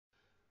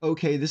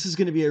Okay, this is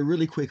going to be a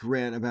really quick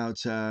rant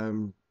about,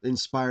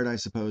 inspired, I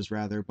suppose,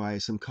 rather, by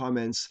some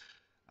comments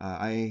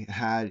I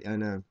had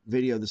in a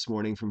video this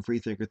morning from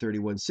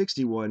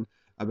Freethinker3161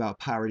 about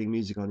pirating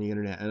music on the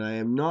internet. And I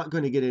am not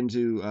going to get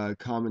into a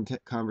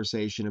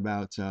conversation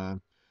about,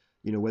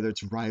 whether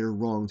it's right or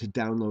wrong to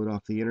download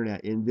off the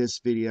internet in this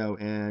video.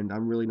 And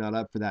I'm really not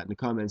up for that in the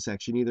comment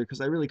section either,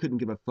 because I really couldn't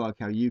give a fuck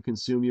how you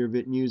consume your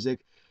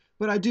music.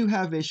 But I do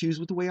have issues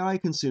with the way I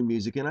consume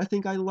music, and I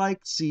think I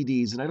like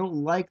CDs, and I don't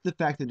like the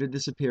fact that they're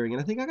disappearing,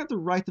 and I think I got the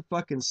right to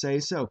fucking say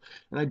so.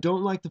 And I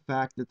don't like the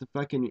fact that the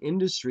fucking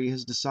industry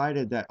has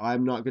decided that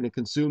I'm not going to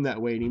consume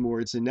that way anymore.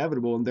 It's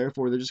inevitable, and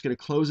therefore they're just going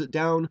to close it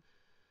down,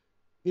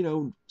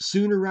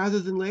 sooner rather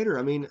than later.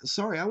 I mean,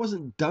 sorry, I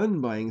wasn't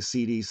done buying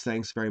CDs,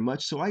 thanks very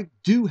much. So I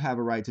do have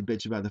a right to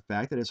bitch about the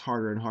fact that it's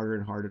harder and harder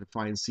and harder to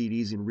find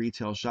CDs in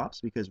retail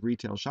shops because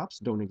retail shops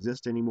don't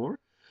exist anymore.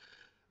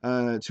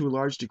 To a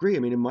large degree. I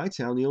mean, in my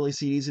town, the only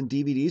CDs and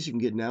DVDs you can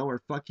get now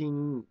are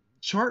fucking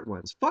chart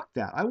ones. Fuck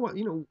that. I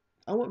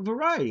want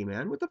variety,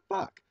 man. What the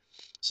fuck?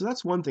 So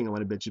that's one thing I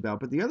want to bitch about.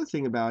 But the other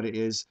thing about it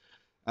is,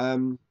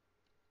 um,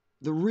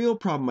 the real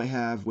problem I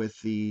have with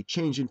the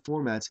change in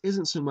formats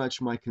isn't so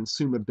much my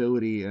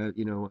consumability,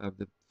 of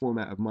the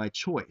format of my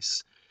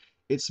choice.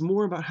 It's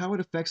more about how it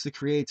affects the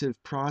creative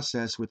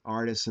process with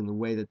artists and the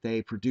way that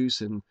they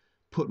produce and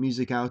put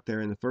music out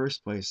there in the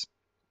first place.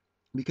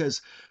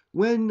 Because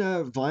when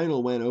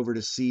vinyl went over to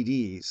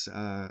CDs,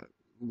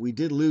 we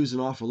did lose an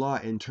awful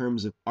lot in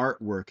terms of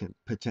artwork and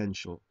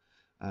potential.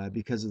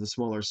 Because of the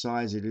smaller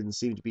size, there didn't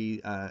seem to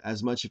be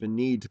as much of a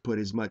need to put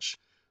as much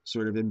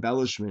sort of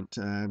embellishment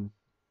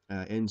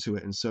into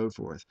it and so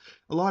forth.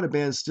 A lot of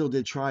bands still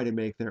did try to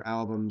make their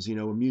albums, a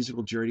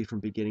musical journey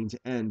from beginning to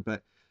end,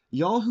 but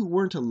y'all who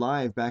weren't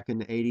alive back in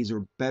the 80s,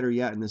 or better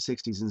yet in the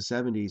 60s and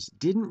 70s,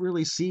 didn't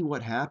really see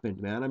what happened,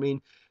 man. I mean,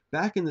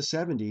 back in the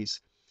 70s,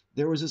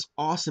 there was this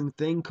awesome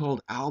thing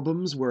called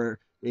albums where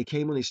they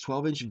came on these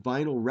 12-inch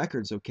vinyl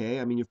records,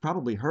 okay? I mean, you've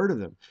probably heard of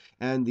them.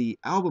 And the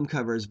album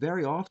covers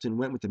very often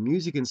went with the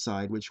music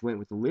inside, which went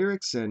with the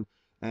lyrics, and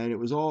it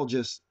was all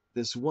just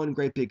this one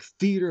great big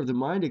theater of the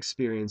mind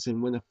experience.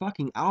 And when the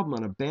fucking album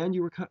on a band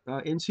you were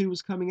into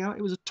was coming out,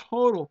 it was a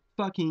total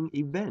fucking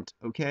event,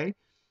 okay?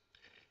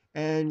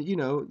 And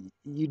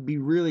you'd be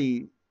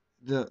really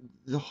the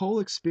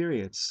whole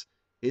experience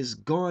is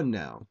gone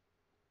now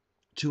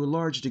to a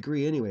large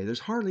degree anyway. There's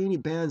hardly any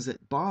bands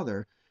that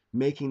bother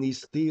making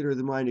these theater of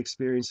the mind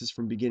experiences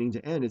from beginning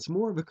to end. It's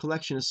more of a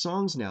collection of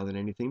songs now than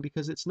anything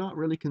because it's not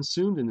really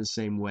consumed in the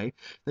same way.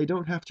 They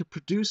don't have to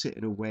produce it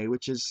in a way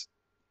which is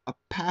a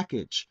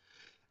package.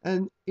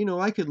 And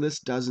I could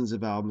list dozens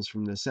of albums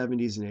from the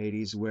 70s and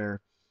 80s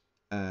where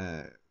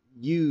uh,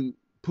 you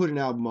put an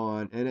album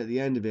on and at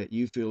the end of it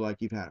you feel like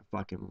you've had a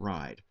fucking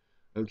ride.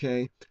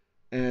 Okay?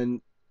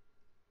 And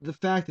the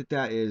fact that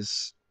that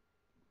is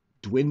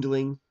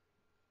dwindling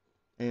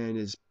and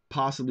is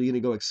possibly going to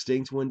go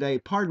extinct one day.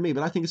 Pardon me,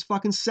 but I think it's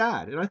fucking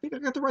sad, and I think I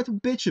got the right to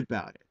bitch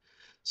about it.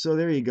 So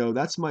there you go.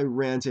 That's my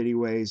rant,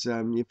 anyways.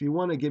 If you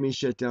want to give me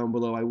shit down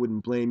below, I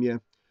wouldn't blame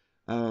you.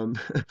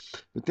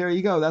 But there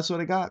you go. That's what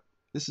I got.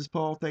 This is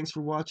Paul. Thanks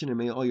for watching, and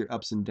may all your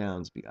ups and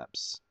downs be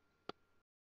ups.